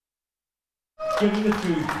Giving the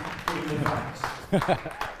truth, giving the facts.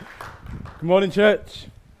 Good morning, church.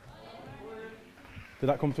 Did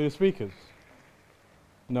that come through the speakers?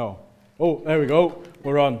 No. Oh, there we go.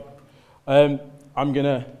 We're on. I'm going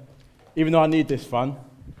to, even though I need this fan,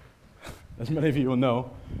 as many of you will know,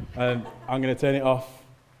 I'm going to turn it off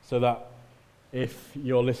so that if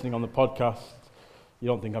you're listening on the podcast, you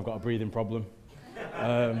don't think I've got a breathing problem.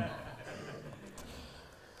 You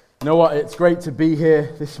know what? It's great to be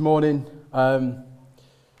here this morning. And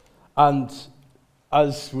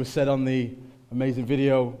as was said on the amazing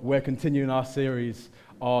video, we're continuing our series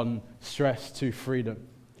on stress to freedom.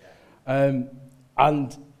 And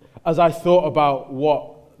as I thought about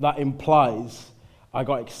what that implies, I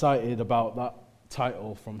got excited about that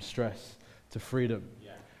title, From Stress to Freedom.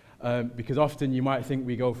 Because often you might think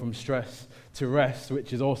we go from stress to rest,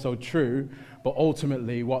 which is also true, but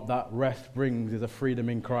ultimately what that rest brings is a freedom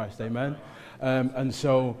in Christ, amen? And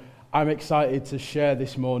so I'm excited to share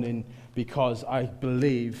this morning because I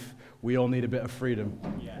believe we all need a bit of freedom,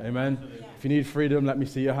 amen? If you need freedom, let me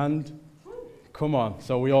see your hand. Come on.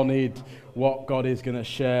 So we all need what God is going to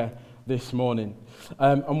share this morning.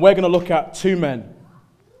 And we're going to look at two men.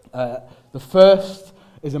 The first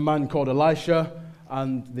is a man called Elisha,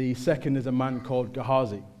 and the second is a man called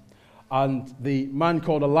Gehazi. And the man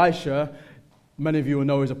called Elisha, many of you will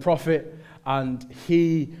know, is a prophet, and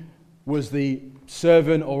he was the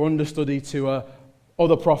servant or understudy to a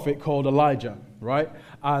other prophet called Elijah, right?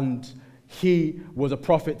 And he was a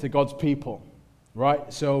prophet to God's people,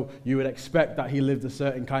 right? So you would expect that he lived a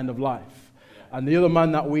certain kind of life. And the other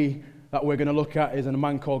man that we're going to look at is a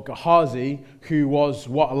man called Gehazi, who was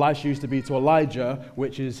what Elisha used to be to Elijah,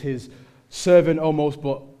 which is his servant almost,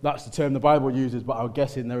 but that's the term the Bible uses, but I'm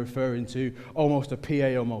guessing they're referring to almost a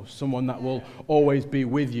PA almost, someone that will always be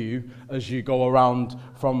with you as you go around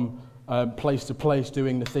from place to place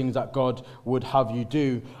doing the things that God would have you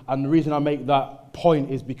do. And the reason I make that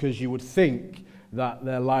point is because you would think that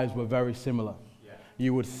their lives were very similar.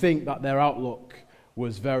 You would think that their outlook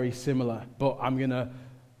was very similar, but I'm going to,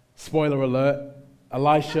 spoiler alert,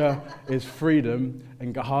 Elisha is freedom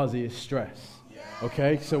and Gehazi is stress.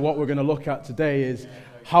 Okay, so what we're going to look at today is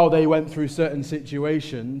how they went through certain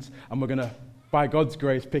situations, and we're going to, by God's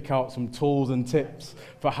grace, pick out some tools and tips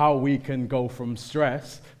for how we can go from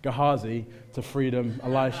stress, Gehazi, to freedom,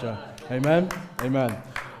 Elisha. Amen? Amen.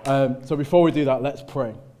 So before we do that, let's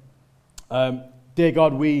pray. Dear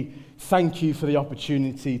God, we thank you for the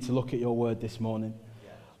opportunity to look at your word this morning.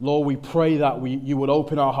 Lord, we pray that you would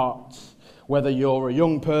open our hearts, whether you're a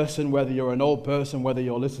young person, whether you're an old person, whether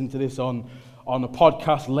you're listening to this on a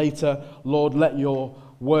podcast later. Lord, let your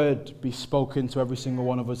word be spoken to every single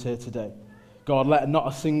one of us here today. God, let not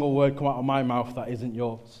a single word come out of my mouth that isn't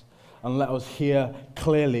yours. And let us hear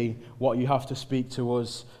clearly what you have to speak to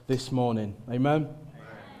us this morning. Amen?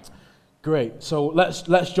 Great. So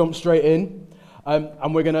let's jump straight in.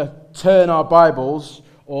 And we're going to turn our Bibles,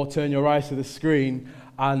 or turn your eyes to the screen,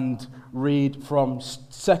 and read from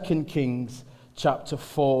 2 Kings chapter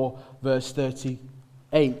 4, verse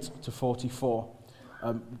 38 to 44.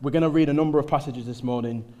 We're going to read a number of passages this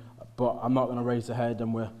morning, but I'm not going to raise the head,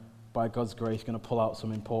 and we're, by God's grace, going to pull out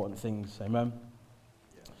some important things. Amen?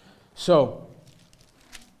 So,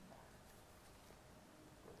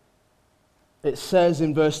 it says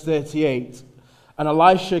in verse 38, "And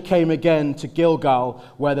Elisha came again to Gilgal,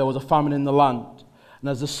 where there was a famine in the land. And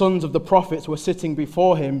as the sons of the prophets were sitting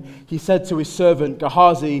before him, he said to his servant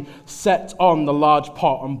Gehazi, 'Set on the large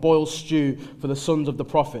pot and boil stew for the sons of the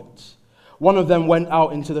prophets.' One of them went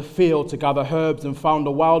out into the field to gather herbs and found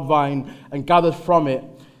a wild vine and gathered from it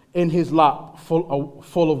in his lap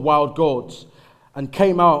full of wild gourds, and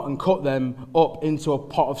came out and cut them up into a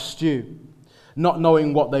pot of stew, not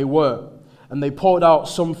knowing what they were. And they poured out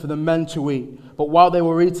some for the men to eat. But while they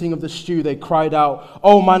were eating of the stew, they cried out,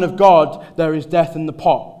 'O man of God, there is death in the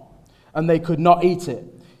pot.' And they could not eat it.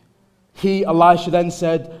 Elisha then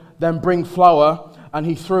said, 'Then bring flour.' And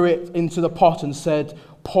he threw it into the pot and said,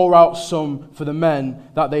 'Pour out some for the men,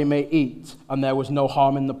 that they may eat.' And there was no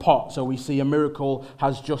harm in the pot." So we see a miracle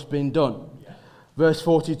has just been done. Verse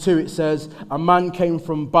 42, it says, "A man came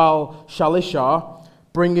from Baal Shalisha,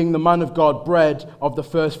 bringing the man of God bread of the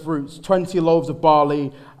first fruits, 20 loaves of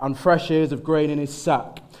barley and fresh ears of grain in his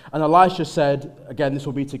sack. And Elisha said," again this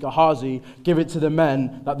will be to Gehazi, "Give it to the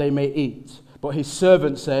men that they may eat." But his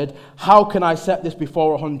servant said, "How can I set this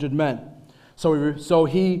before 100 men? So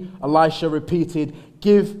Elisha repeated,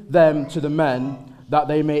 "Give them to the men that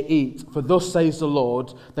they may eat. For thus says the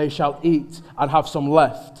Lord, they shall eat and have some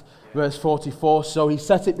left." Verse 44, "So he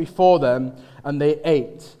set it before them, and they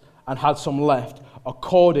ate and had some left,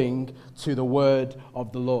 according to the word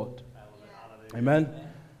of the Lord." Amen?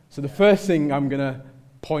 So the first thing I'm going to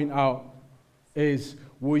point out is,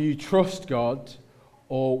 will you trust God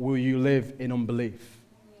or will you live in unbelief?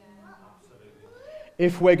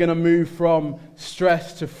 If we're going to move from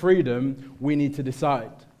stress to freedom, we need to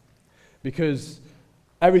decide. Because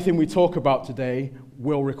everything we talk about today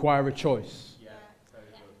will require a choice.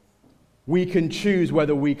 We can choose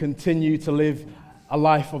whether we continue to live a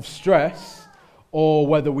life of stress or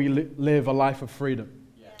whether we live a life of freedom.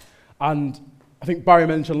 And I think Barry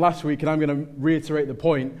mentioned last week, and I'm going to reiterate the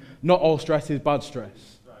point, not all stress is bad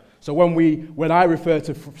stress. So when I refer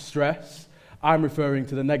to stress, I'm referring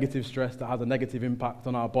to the negative stress that has a negative impact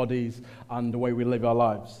on our bodies and the way we live our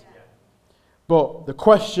lives. But the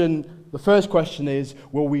first question is,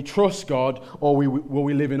 will we trust God or will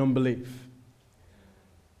we live in unbelief?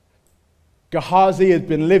 Gehazi has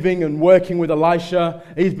been living and working with Elisha.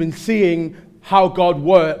 He's been seeing how God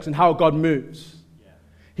works and how God moves.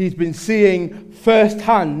 He's been seeing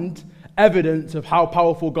firsthand evidence of how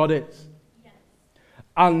powerful God is.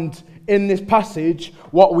 And in this passage,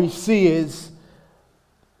 what we see is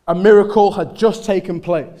a miracle had just taken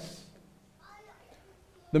place.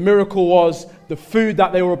 The miracle was the food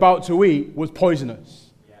that they were about to eat was poisonous.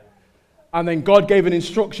 And then God gave an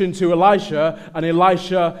instruction to Elisha, and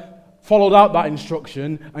Elisha followed out that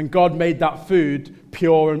instruction, and God made that food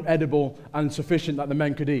pure and edible and sufficient that the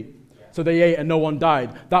men could eat. So they ate and no one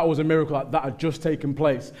died. That was a miracle that had just taken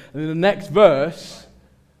place. And in the next verse,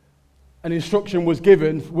 an instruction was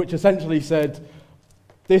given which essentially said,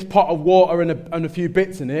 this pot of water and a few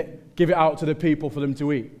bits in it, give it out to the people for them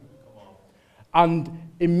to eat.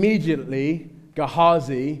 And immediately,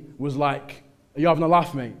 Gehazi was like, are you having a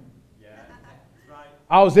laugh, mate? Yeah. Right.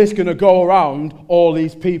 How's this going to go around all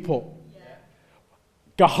these people? Yeah.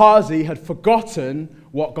 Gehazi had forgotten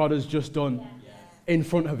what God has just done in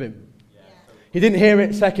front of him. Yeah. He didn't hear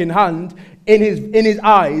it secondhand. In his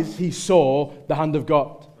eyes, he saw the hand of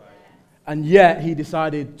God. Right. And yet, he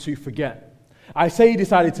decided to forget. I say he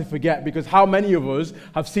decided to forget because how many of us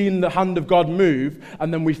have seen the hand of God move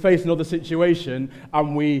and then we face another situation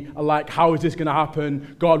and we are like, how is this going to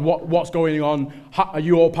happen? God, what's going on? Are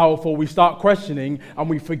you all powerful? We start questioning and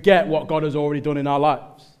we forget what God has already done in our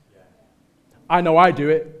lives. Yeah. I know I do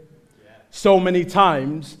it. Yeah. So many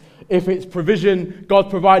times, if it's provision, God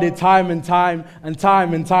provided time and time and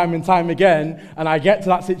time and time and time again, and I get to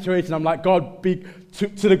that situation, I'm like, God, be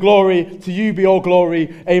to the glory, to you be all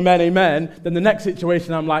glory, amen, amen. Then the next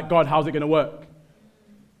situation, I'm like, God, how's it going to work?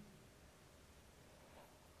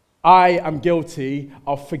 I am guilty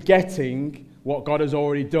of forgetting what God has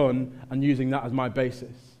already done and using that as my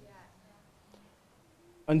basis.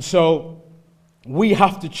 And so we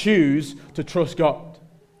have to choose to trust God.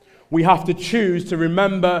 We have to choose to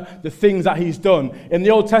remember the things that he's done. In the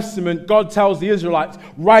Old Testament, God tells the Israelites,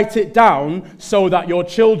 write it down so that your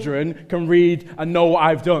children can read and know what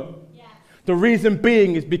I've done. Yeah. The reason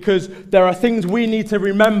being is because there are things we need to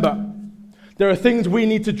remember. There are things we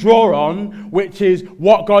need to draw on, which is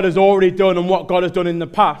what God has already done and what God has done in the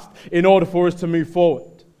past in order for us to move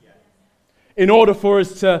forward. Yeah. In order for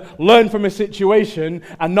us to learn from a situation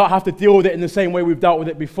and not have to deal with it in the same way we've dealt with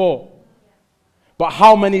it before. But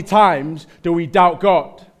how many times do we doubt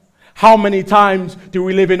God? How many times do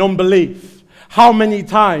we live in unbelief? How many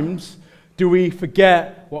times do we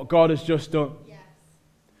forget what God has just done? Yes.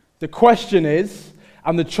 The question is,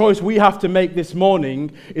 and the choice we have to make this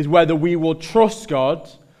morning is whether we will trust God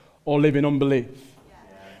or live in unbelief.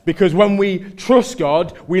 Because when we trust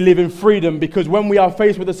God, we live in freedom. Because when we are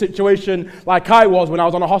faced with a situation like I was when I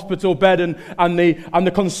was on a hospital bed and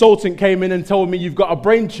the consultant came in and told me you've got a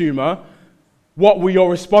brain tumor, what will your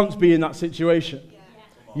response be in that situation? Yeah.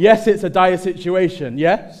 Yes, it's a dire situation.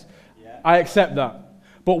 Yes, I accept that.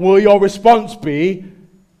 But will your response be,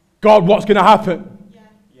 God, what's going to happen?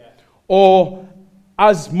 Yeah. Or,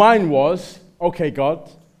 as mine was, okay, God,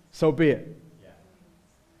 so be it. Yeah.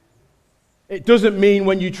 It doesn't mean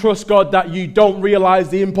when you trust God that you don't realize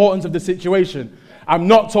the importance of the situation. I'm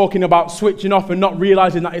not talking about switching off and not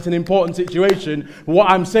realizing that it's an important situation. What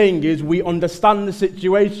I'm saying is we understand the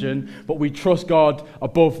situation, but we trust God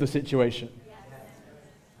above the situation.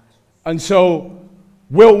 And so,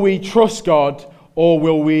 will we trust God or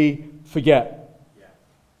will we forget?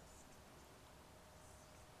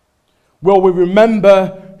 Will we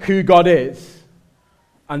remember who God is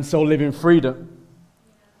and so live in freedom?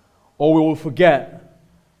 Or will we forget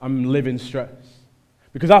and live in stress?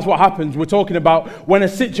 Because that's what happens. We're talking about when a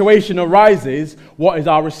situation arises, what is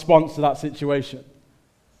our response to that situation?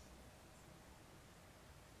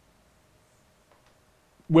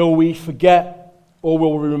 Will we forget or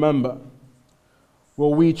will we remember?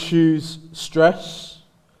 Will we choose stress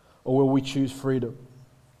or will we choose freedom?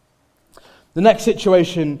 The next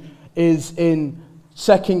situation is in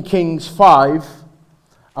 2 Kings 5,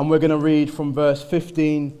 and we're going to read from verse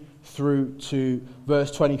 15 through to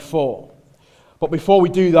verse 24. But before we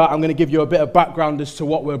do that, I'm going to give you a bit of background as to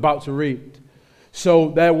what we're about to read. So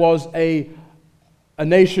there was a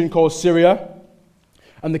nation called Syria,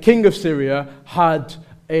 and the king of Syria had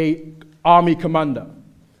an army commander.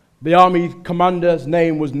 The army commander's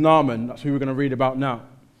name was Naaman. That's who we're going to read about now.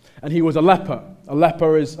 And he was a leper.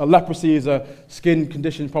 Leprosy is a skin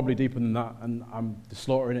condition, probably deeper than that, and I'm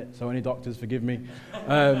slaughtering it, so any doctors forgive me.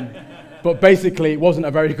 But basically, it wasn't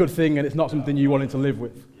a very good thing, and it's not something you wanted to live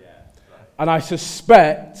with. And I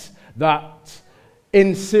suspect that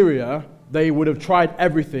in Syria, they would have tried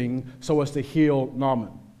everything so as to heal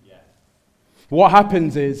Naaman. What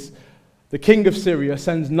happens is the king of Syria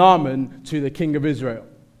sends Naaman to the king of Israel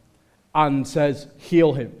and says,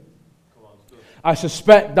 heal him. I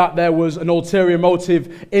suspect that there was an ulterior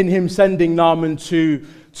motive in him sending Naaman to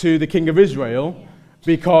the king of Israel,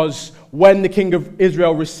 because when the king of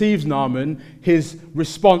Israel receives Naaman, his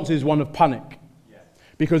response is one of panic.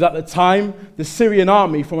 Because at the time, the Syrian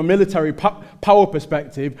army, from a military power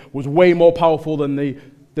perspective, was way more powerful than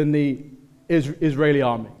the Israeli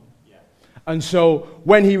army. And so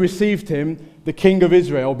when he received him, the king of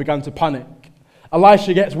Israel began to panic.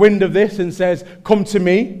 Elisha gets wind of this and says, come to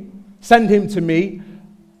me, send him to me.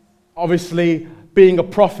 Obviously, being a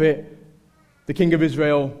prophet, the king of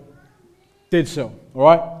Israel did so, all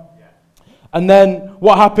right? And then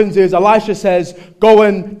what happens is Elisha says, go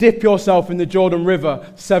and dip yourself in the Jordan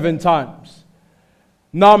River 7 times.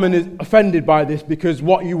 Naaman is offended by this, because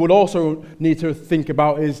what you would also need to think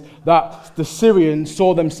about is that the Syrians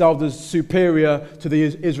saw themselves as superior to the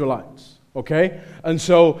Israelites. Okay? And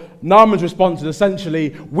so Naaman's response is essentially,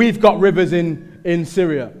 we've got rivers in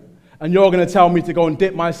Syria, and you're going to tell me to go and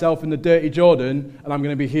dip myself in the dirty Jordan, and I'm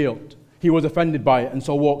going to be healed. He was offended by it, and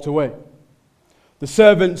so walked away. The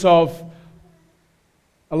servants of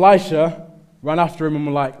Elisha ran after him and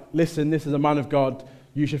were like, listen, this is a man of God,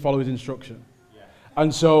 you should follow his instruction.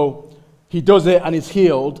 And so he does it and is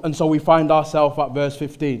healed, and so we find ourselves at verse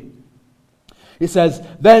 15. It says,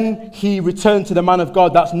 then he returned to the man of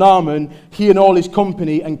God, that's Naaman, he and all his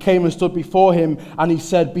company, and came and stood before him, and he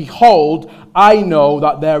said, behold, I know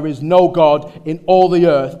that there is no God in all the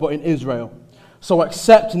earth but in Israel. So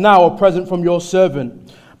accept now a present from your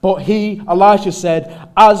servant. But he, Elisha, said,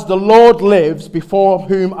 as the Lord lives, before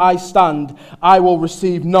whom I stand, I will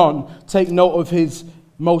receive none. Take note of his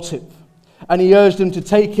motive. And he urged him to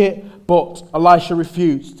take it, but Elisha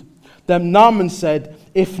refused. Then Naaman said,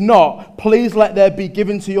 if not, please let there be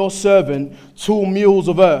given to your servant 2 mules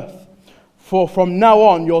of earth. For from now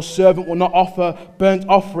on your servant will not offer burnt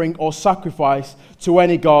offering or sacrifice to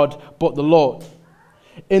any god but the Lord.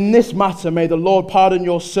 In this matter, may the Lord pardon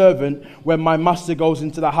your servant when my master goes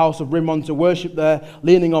into the house of Rimmon to worship there,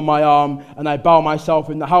 leaning on my arm, and I bow myself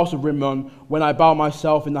in the house of Rimmon. When I bow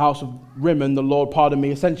myself in the house of Rimmon, the Lord pardon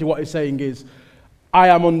me. Essentially what he's saying is, I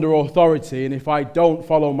am under authority, and if I don't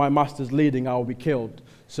follow my master's leading, I will be killed.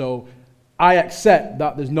 So I accept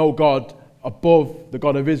that there's no God above the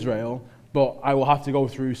God of Israel, but I will have to go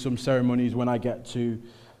through some ceremonies when I get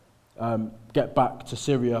back to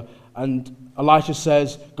Syria. And Elisha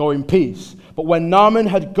says, go in peace. But when Naaman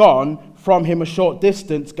had gone from him a short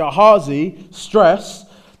distance, Gehazi, Stress,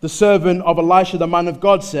 the servant of Elisha, the man of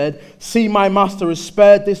God, said, see, my master has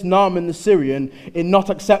spared this Naaman the Syrian in not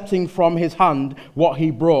accepting from his hand what he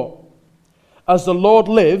brought. As the Lord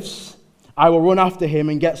lives, I will run after him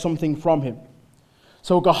and get something from him.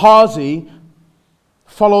 So Gehazi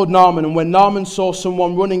followed Naaman, and when Naaman saw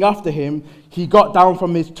someone running after him, he got down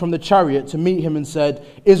from the chariot to meet him and said,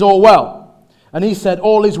 is all well? And he said,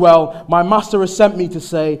 all is well. My master has sent me to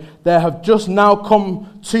say, there have just now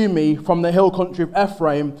come to me from the hill country of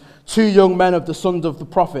Ephraim 2 young men of the sons of the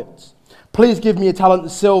prophets. Please give me a talent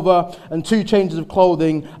of silver and 2 changes of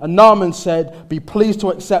clothing. And Naaman said, be pleased to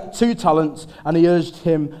accept 2 talents. And he urged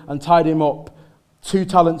him and tied him up, 2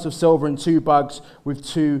 talents of silver and 2 bags with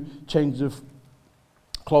 2 changes of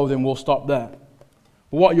clothing. We'll stop there.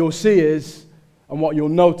 But what you'll see is, and what you'll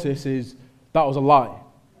notice is, that was a lie.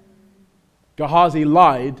 Gehazi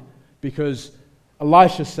lied because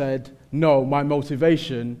Elisha said, no, my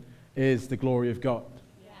motivation is the glory of God.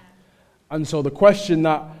 Yeah. And so the question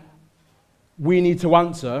that we need to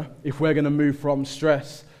answer, if we're going to move from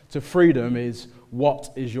stress to freedom, is,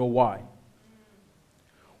 what is your why?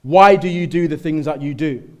 Why do you do the things that you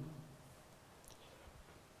do?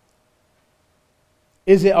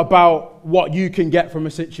 Is it about what you can get from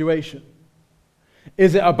a situation?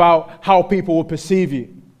 Is it about how people will perceive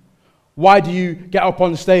you? Why do you get up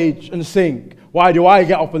on stage and sing? Why do I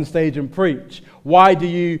get up on stage and preach? Why do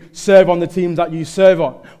you serve on the teams that you serve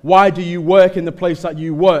on? Why do you work in the place that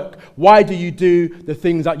you work? Why do you do the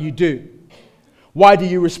things that you do? Why do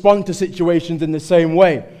you respond to situations in the same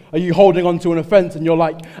way? Are you holding on to an offense and you're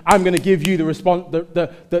like, I'm going to give you the response,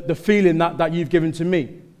 the feeling that you've given to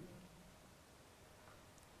me?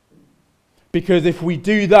 Because if we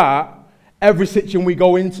do that, every situation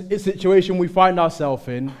we find ourselves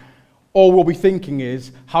in, all we'll be thinking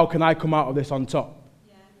is, how can I come out of this on top?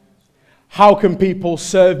 Yeah. How can people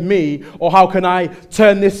serve me? Or how can I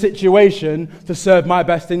turn this situation to serve my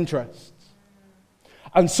best interests?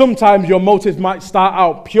 And sometimes your motives might start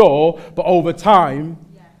out pure, but over time,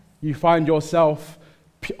 you find yourself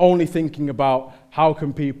only thinking about, how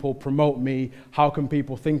can people promote me? How can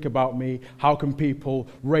people think about me? How can people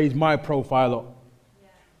raise my profile up? Yeah.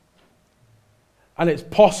 And it's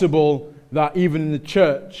possible that even in the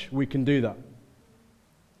church, we can do that.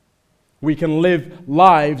 We can live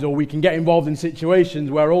lives, or we can get involved in situations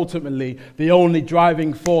where ultimately the only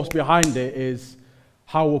driving force behind it is,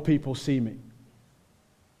 how will people see me?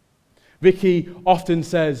 Vicky often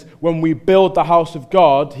says, when we build the house of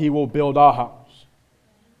God, he will build our house.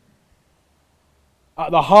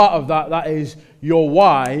 At the heart of that is your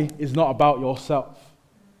why is not about yourself.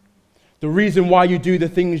 The reason why you do the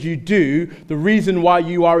things you do, the reason why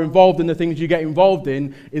you are involved in the things you get involved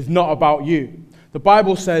in, is not about you. The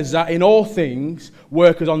Bible says that in all things,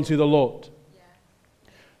 work as unto the Lord. Yeah.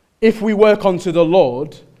 If we work unto the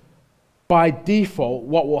Lord, by default,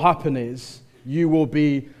 what will happen is you will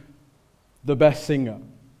be the best singer.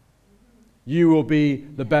 You will be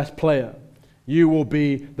the best player. You will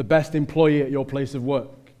be the best employee at your place of work.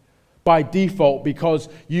 By default, because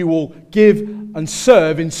you will give and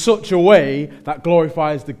serve in such a way that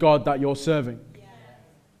glorifies the God that you're serving. Yeah.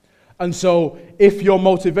 And so, if your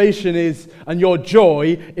motivation is, and your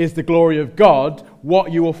joy is the glory of God,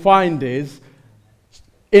 what you will find is,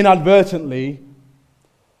 inadvertently,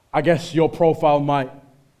 I guess your profile might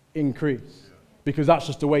increase. Because that's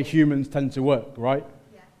just the way humans tend to work, right?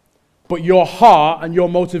 Yeah. But your heart and your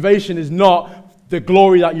motivation is not the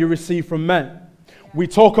glory that you receive from men. We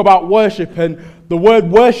talk about worship, and the word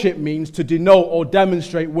worship means to denote or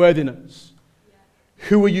demonstrate worthiness. Yeah.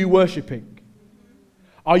 Who are you worshiping?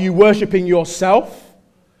 Are you worshiping yourself,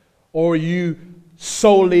 or are you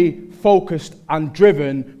solely focused and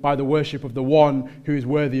driven by the worship of the one who is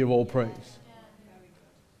worthy of all praise?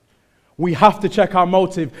 We have to check our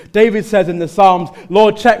motive. David says in the Psalms,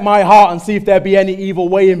 Lord, check my heart and see if there be any evil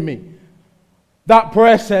way in me. That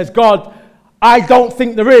prayer says, God, I don't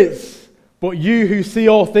think there is. But you who see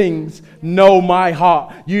all things know my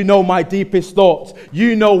heart. You know my deepest thoughts.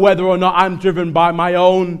 You know whether or not I'm driven by my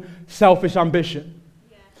own selfish ambition.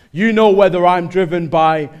 Yeah. You know whether I'm driven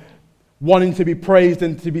by wanting to be praised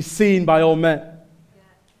and to be seen by all men. Yeah.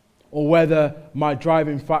 Or whether my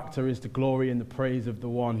driving factor is the glory and the praise of the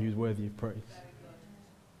one who's worthy of praise.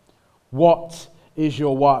 What is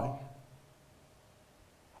your why?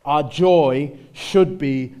 Our joy should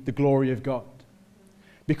be the glory of God.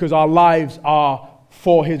 Because our lives are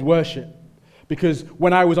for his worship. Because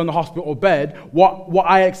when I was on the hospital bed, what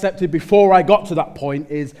I accepted before I got to that point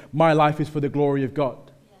is my life is for the glory of God.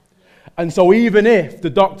 And so even if the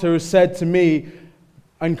doctor has said to me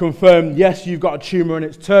and confirmed, yes, you've got a tumor and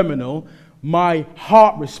it's terminal, my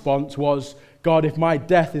heart response was, God, if my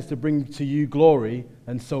death is to bring to you glory,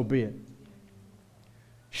 then so be it.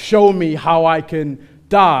 Show me how I can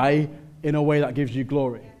die in a way that gives you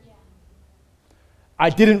glory. I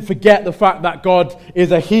didn't forget the fact that God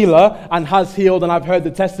is a healer and has healed, and I've heard the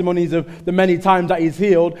testimonies of the many times that he's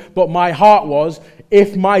healed, but my heart was,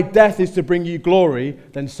 if my death is to bring you glory,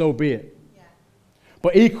 then so be it. Yeah.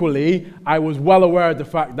 But equally, I was well aware of the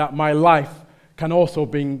fact that my life can also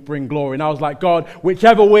bring glory. And I was like, God,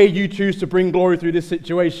 whichever way you choose to bring glory through this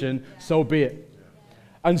situation, so be it. Yeah.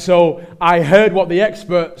 And so I heard what the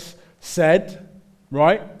experts said,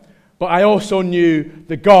 right? But I also knew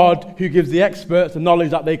the God who gives the experts the knowledge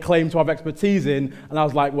that they claim to have expertise in. And I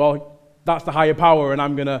was like, well, that's the higher power, and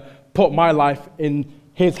I'm going to put my life in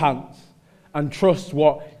his hands and trust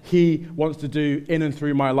what he wants to do in and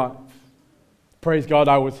through my life. Praise God,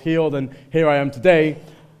 I was healed, and here I am today.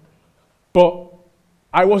 But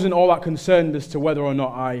I wasn't all that concerned as to whether or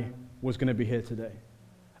not I was going to be here today.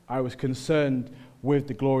 I was concerned with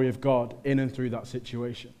the glory of God in and through that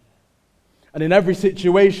situation. And in every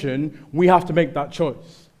situation, we have to make that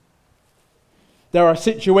choice. There are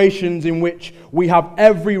situations in which we have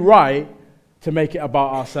every right to make it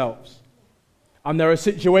about ourselves. And there are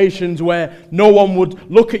situations where no one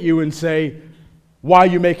would look at you and say, why are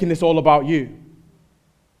you making this all about you?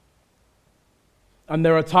 And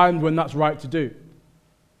there are times when that's right to do.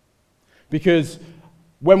 Because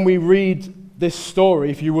when we read this story,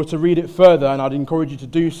 if you were to read it further, and I'd encourage you to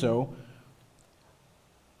do so,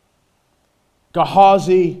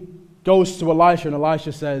 Gehazi goes to Elisha, and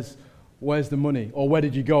Elisha says, "Where's the money?" Or, "Where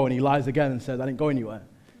did you go?" And he lies again and says, "I didn't go anywhere."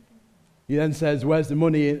 He then says, "Where's the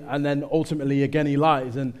money?" And then ultimately again he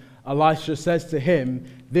lies. And Elisha says to him,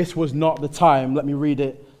 "This was not the time." Let me read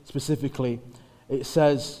it specifically. It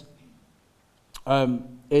says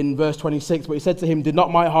in verse 26, but he said to him, "Did not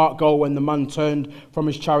my heart go when the man turned from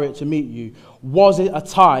his chariot to meet you? Was it a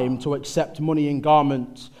time to accept money in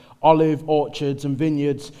garments, olive orchards and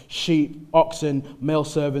vineyards, sheep, oxen, male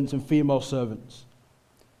servants and female servants?"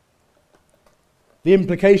 The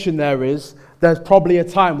implication there is there's probably a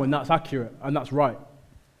time when that's accurate and that's right.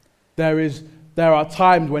 There are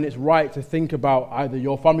times when it's right to think about either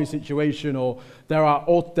your family situation, or there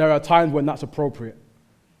are times when that's appropriate.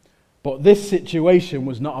 But this situation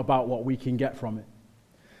was not about what we can get from it.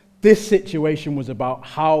 This situation was about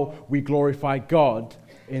how we glorify God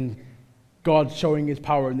in God showing his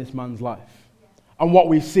power in this man's life. And what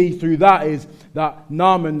we see through that is that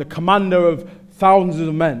Naaman, the commander of thousands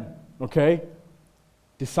of men,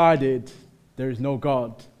 decided there is no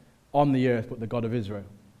God on the earth but the God of Israel.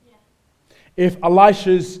 Yeah. If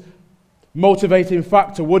Elisha's motivating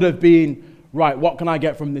factor would have been, right, what can I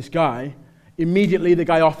get from this guy? Immediately the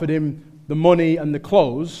guy offered him the money and the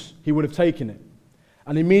clothes, he would have taken it.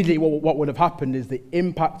 And immediately what would have happened is the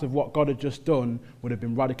impact of what God had just done would have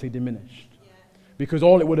been radically diminished. Yeah. Because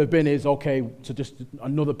all it would have been is, so just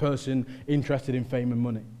another person interested in fame and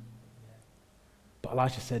money. But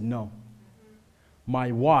Elisha said, no.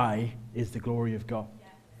 My why is the glory of God.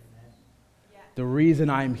 Yeah. The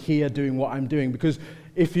reason I'm here doing what I'm doing. Because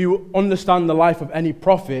if you understand the life of any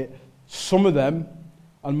prophet, some of them,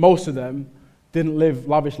 and most of them, didn't live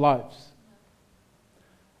lavish lives.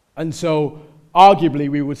 And so, arguably,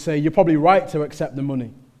 we would say, you're probably right to accept the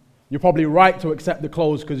money. You're probably right to accept the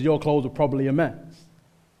clothes because your clothes are probably a mess.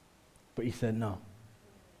 But he said, no.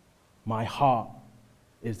 My heart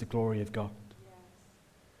is the glory of God. Yes.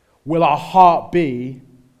 Will our heart be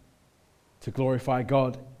to glorify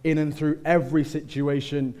God in and through every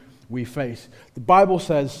situation we face? The Bible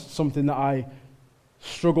says something that I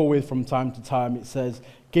struggle with from time to time. It says,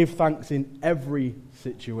 give thanks in every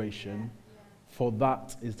situation, for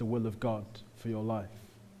that is the will of God for your life.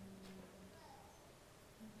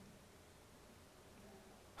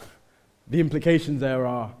 The implications there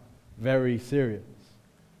are very serious.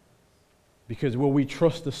 Because will we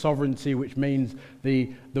trust the sovereignty, which means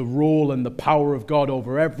the rule and the power of God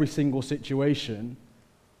over every single situation,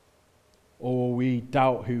 or will we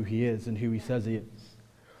doubt who he is and who he says he is?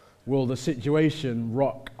 Will the situation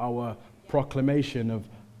rock our proclamation of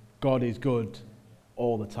God is good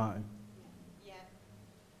all the time? Yeah.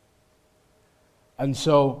 And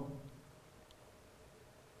so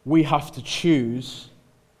we have to choose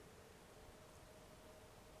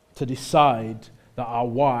to decide that our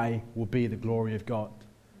why will be the glory of God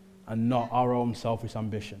and not our own selfish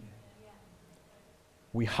ambition. Yeah.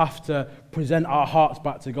 We have to present our hearts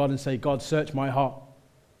back to God and say, God, search my heart.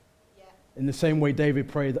 In the same way David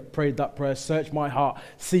prayed that prayer, search my heart,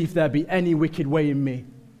 see if there be any wicked way in me.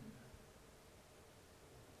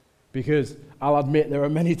 Because I'll admit there are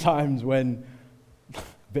many times when a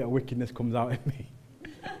bit of wickedness comes out in me.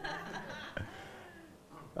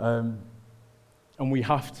 And we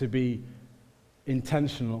have to be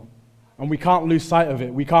intentional. And we can't lose sight of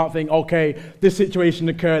it. We can't think, okay, this situation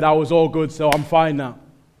occurred, I was all good, so I'm fine now.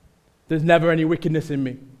 There's never any wickedness in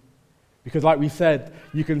me. Because like we said,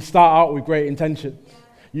 you can start out with great intentions. Yeah.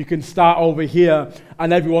 You can start over here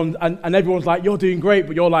and everyone's like, you're doing great,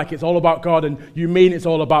 but you're like, it's all about God, and you mean it's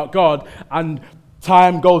all about God. And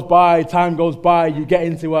time goes by, you get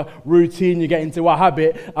into a routine, you get into a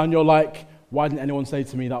habit, and you're like, why didn't anyone say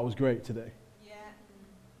to me that was great today? Yeah.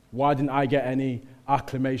 Why didn't I get any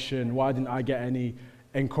acclamation? Why didn't I get any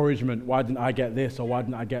encouragement? Why didn't I get this or why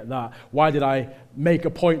didn't I get that? Why did I make a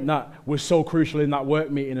point that was so crucial in that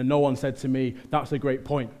work meeting and no one said to me, that's a great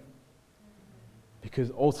point?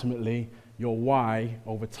 Because ultimately, your why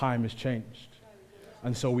over time has changed.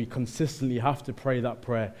 And so we consistently have to pray that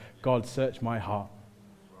prayer, God, search my heart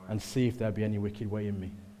and see if there be any wicked way in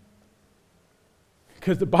me.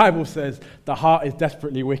 Because the Bible says the heart is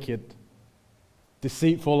desperately wicked,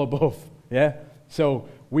 deceitful above, yeah? So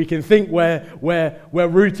we can think we're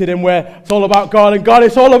rooted and it's all about God, and God,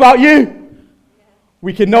 it's all about you. Yeah.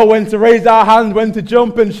 We can know when to raise our hands, when to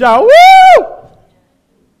jump and shout, woo!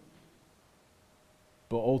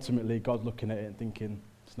 But ultimately, God's looking at it and thinking,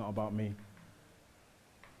 it's not about me.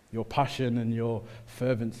 Your passion and your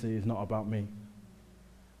fervency is not about me.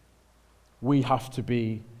 we have to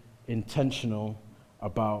be intentional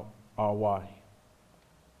about our why.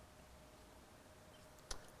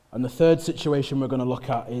 And the third situation we're going to look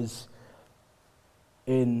at is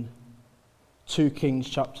in 2 Kings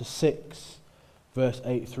chapter 6, verse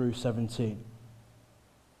 8 through 17.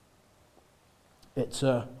 It's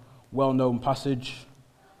a well-known passage,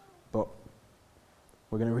 but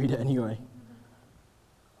we're going to read it anyway.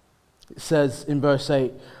 It says in verse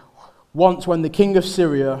 8, "Once when the king of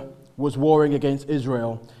Syria was warring against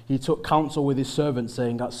Israel, he took counsel with his servants,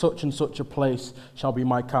 saying, 'At such and such a place shall be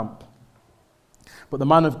my camp.' But the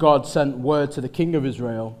man of God sent word to the king of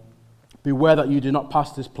Israel, 'Beware that you do not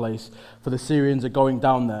pass this place, for the Syrians are going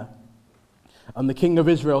down there.' And the king of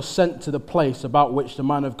Israel sent to the place about which the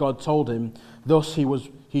man of God told him. Thus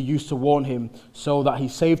he used to warn him, so that he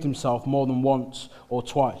saved himself more than once or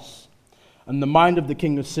twice. And the mind of the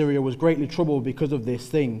king of Syria was greatly troubled because of this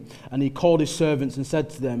thing. And he called his servants and said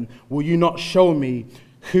to them, 'Will you not show me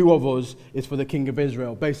who of us is for the king of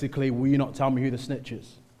Israel?'" Basically, will you not tell me who the snitch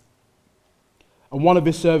is? And one of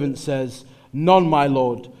his servants says, "None, my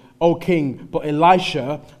lord, O king, but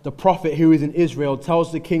Elisha, the prophet who is in Israel,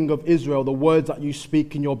 tells the king of Israel the words that you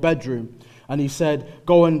speak in your bedroom." And he said,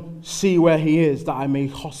 "Go and see where he is, that I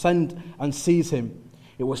may send and seize him."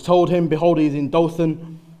 It was told him, "Behold, he is in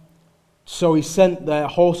Dothan." So he sent their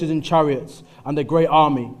horses and chariots and a great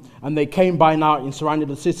army. And they came by night and surrounded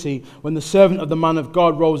the city. When the servant of the man of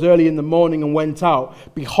God rose early in the morning and went out,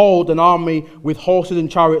 behold, an army with horses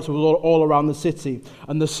and chariots was all around the city.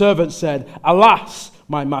 And the servant said, "Alas,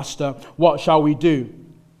 my master, what shall we do?"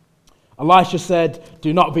 Elisha said,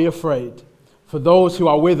 "Do not be afraid, for those who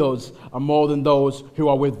are with us are more than those who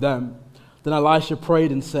are with them." Then Elisha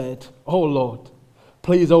prayed and said, "O Lord,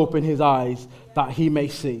 please open his eyes that he may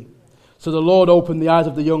see." So the Lord opened the eyes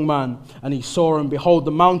of the young man, and he saw, and behold,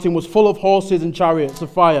 the mountain was full of horses and chariots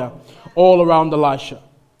of fire all around Elisha.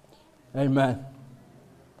 Amen.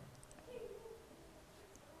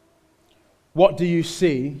 What do you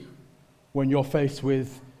see when you're faced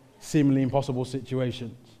with seemingly impossible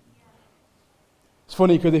situations? It's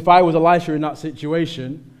funny because if I was Elisha in that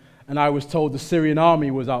situation and I was told the Syrian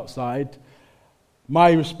army was outside,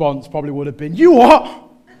 my response probably would have been, "You what?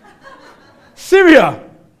 Syria?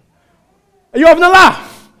 Are you having a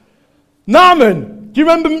laugh? Naaman, do you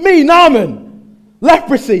remember me, Naaman?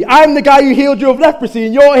 Leprosy. I'm the guy who healed you of leprosy,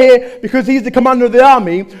 and you're here because he's the commander of the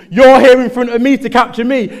army. You're here in front of me to capture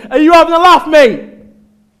me. Are you having a laugh, mate?"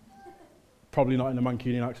 Probably not in a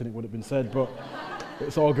Mancunian accent, it would have been said, but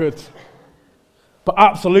it's all good. But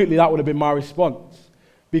absolutely, that would have been my response.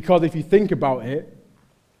 Because if you think about it,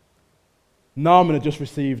 Naaman had just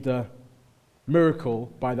received a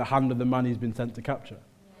miracle by the hand of the man he's been sent to capture.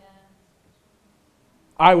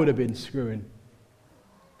 I would have been screwing.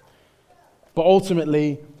 But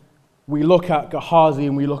ultimately, we look at Gehazi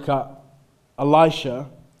and we look at Elisha,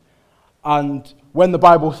 and when the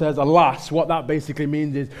Bible says alas, what that basically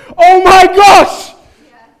means is, oh my gosh!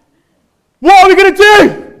 What are we going to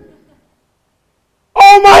do?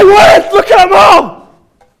 Oh my word, look at them all!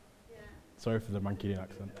 Sorry for the Mancunian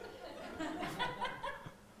accent.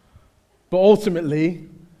 But ultimately,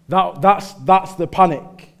 that's the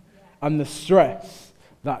panic and the stress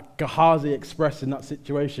that Gehazi expressed in that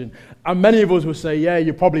situation. And many of us will say, yeah,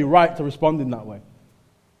 you're probably right to respond in that way.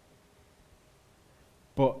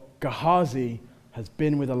 But Gehazi has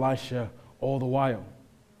been with Elisha all the while.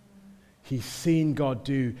 He's seen God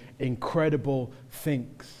do incredible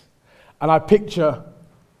things. And I picture,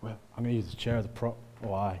 well, I'm going to use the chair as a prop.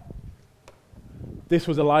 Why? This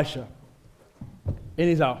was Elisha in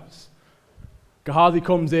his house. Gehazi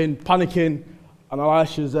comes in, panicking, and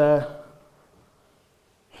Elisha's there.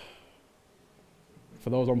 For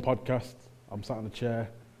those on podcasts, I'm sat in a chair,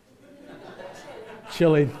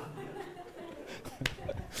 chilling.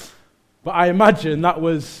 But I imagine that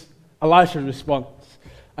was Elisha's response.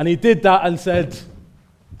 And he did that and said,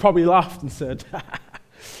 probably laughed and said,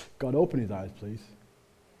 God, open his eyes, please.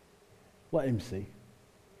 Let him see.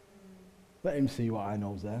 Let him see what I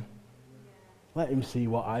know's there. Let him see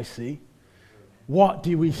what I see. What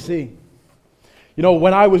do we see? You know,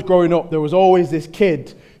 when I was growing up, there was always this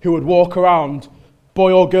kid who would walk around,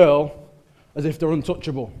 boy or girl, as if they're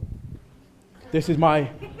untouchable. This is my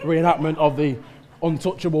reenactment of the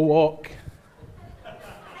untouchable walk.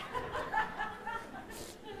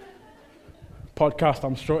 Podcast,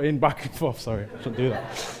 I'm strutting back and forth. Sorry, I shouldn't do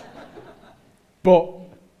that. But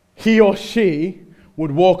he or she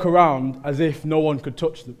would walk around as if no one could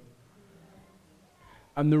touch them.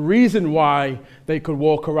 And the reason why they could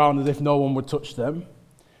walk around as if no one would touch them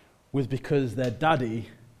was because their daddy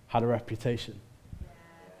had a reputation.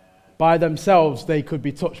 by themselves, they could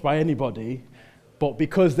be touched by anybody, but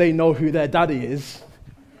because they know who their daddy is,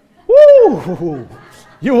 woo!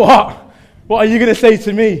 You what? What are you going to say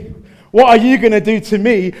to me? What are you going to do to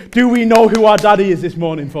me? Do we know who our daddy is this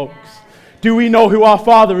morning, folks? Do we know who our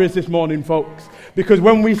Father is this morning, folks? Because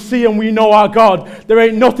when we see and we know our God, there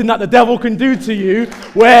ain't nothing that the devil can do to you,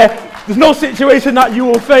 where there's no situation that you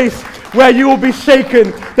will face where you will be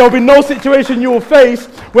shaken. There will be no situation you will face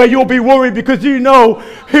where you'll be worried, because you know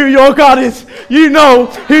who your God is. You know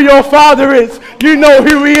who your Father is. You know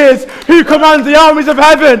who He is, who commands the armies of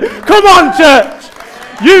heaven. Come on, church.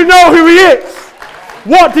 You know who He is.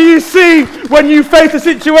 What do you see when you face a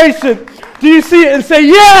situation? Do you see it and say,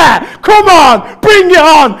 yeah, come on, bring it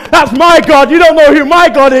on. That's my God. You don't know who my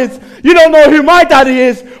God is. You don't know who my daddy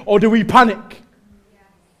is. Or do we panic?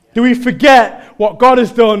 Do we forget what God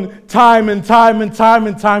has done time and time and time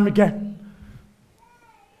and time again?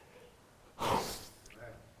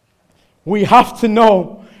 We have to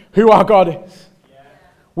know who our God is.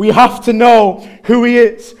 We have to know who He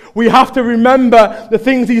is. We have to remember the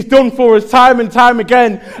things He's done for us time and time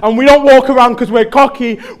again. And we don't walk around because we're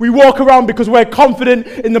cocky. We walk around because we're confident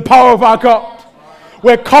in the power of our God.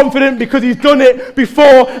 We're confident because He's done it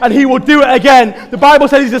before and He will do it again. The Bible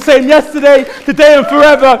says He's the same yesterday, today and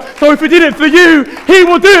forever. So if He did it for you, He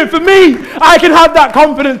will do it for me. I can have that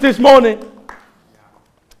confidence this morning.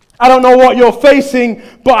 I don't know what you're facing,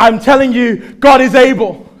 but I'm telling you, God is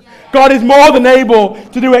able. God is more than able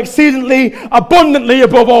to do exceedingly abundantly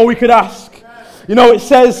above all we could ask. You know, it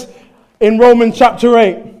says in Romans chapter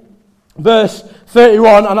 8, verse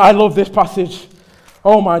 31, and I love this passage.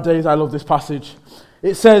 Oh my days, I love this passage.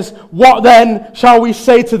 It says, what then shall we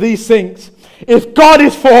say to these things? If God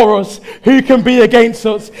is for us, who can be against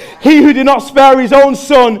us? He who did not spare His own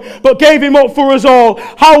Son, but gave Him up for us all,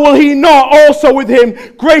 how will He not also with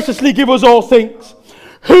Him graciously give us all things?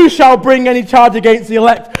 Who shall bring any charge against the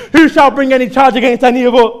elect? Who shall bring any charge against any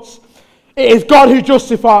of us? It is God who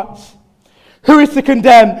justifies. Who is to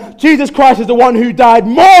condemn? Jesus Christ is the one who died,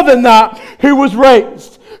 more than that, who was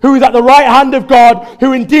raised, who is at the right hand of God,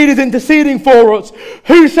 who indeed is interceding for us.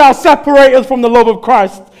 Who shall separate us from the love of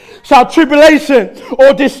Christ? Shall tribulation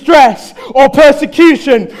or distress or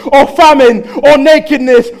persecution or famine or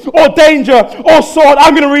nakedness or danger or sword?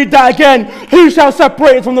 I'm going to read that again. Who shall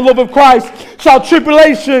separate us from the love of Christ? Shall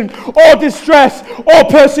tribulation or distress or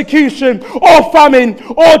persecution or famine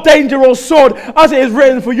or danger or sword? As it is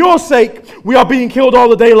written, for your sake we are being killed all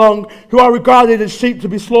the day long, who are regarded as sheep to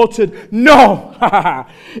be slaughtered. No!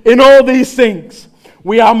 In all these things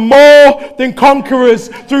we are more than conquerors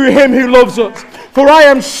through Him who loves us. For I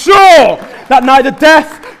am sure that neither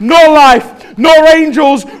death, nor life, nor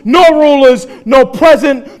angels, nor rulers, nor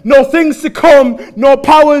present, nor things to come, nor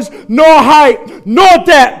powers, nor height, nor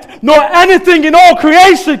depth, nor anything in all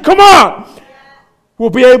creation, come on, will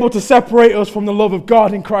be able to separate us from the love of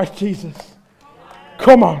God in Christ Jesus.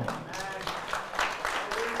 Come on.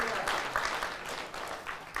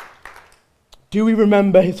 Do we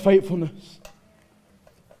remember His faithfulness?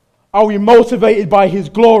 Are we motivated by His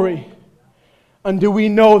glory? And do we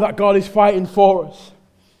know that God is fighting for us?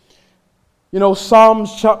 You know,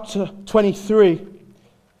 Psalms chapter 23,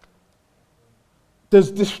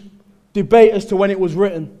 there's this debate as to when it was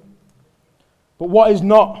written. But what is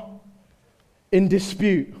not in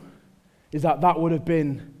dispute is that that would have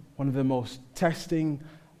been one of the most testing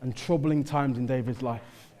and troubling times in David's life.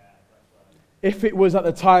 If it was at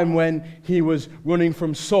the time when he was running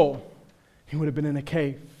from Saul, he would have been in a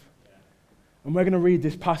cave. And we're going to read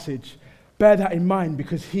this passage. Bear that in mind,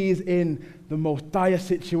 because he is in the most dire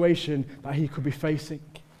situation that he could be facing.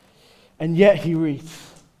 And yet he reads,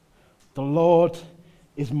 the Lord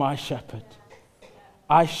is my shepherd.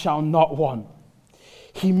 I shall not want.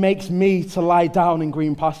 He makes me to lie down in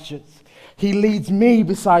green pastures. He leads me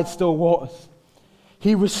beside still waters.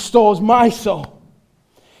 He restores my soul.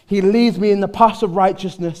 He leads me in the paths of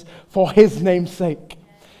righteousness for His name's sake.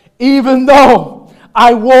 Even though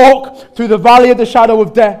I walk through the valley of the shadow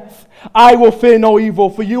of death, I will fear no evil,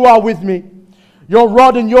 for you are with me. Your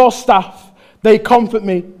rod and your staff, they comfort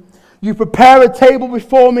me. You prepare a table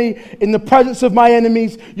before me in the presence of my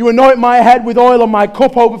enemies. You anoint my head with oil and my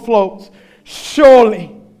cup overflows. Surely,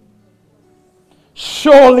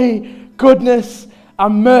 goodness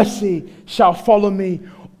and mercy shall follow me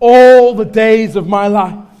all the days of my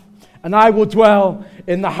life, and I will dwell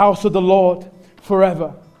in the house of the Lord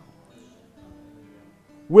forever.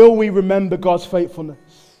 Will we remember God's faithfulness?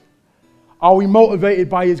 Are we motivated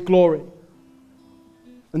by His glory?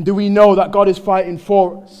 And do we know that God is fighting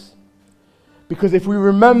for us? Because if we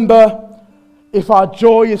remember, if our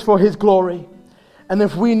joy is for His glory, and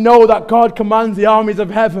if we know that God commands the armies of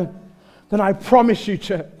heaven, then I promise you,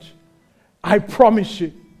 church, I promise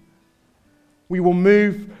you, we will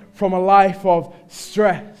move from a life of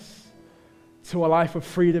stress to a life of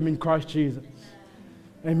freedom in Christ Jesus.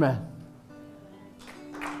 Amen.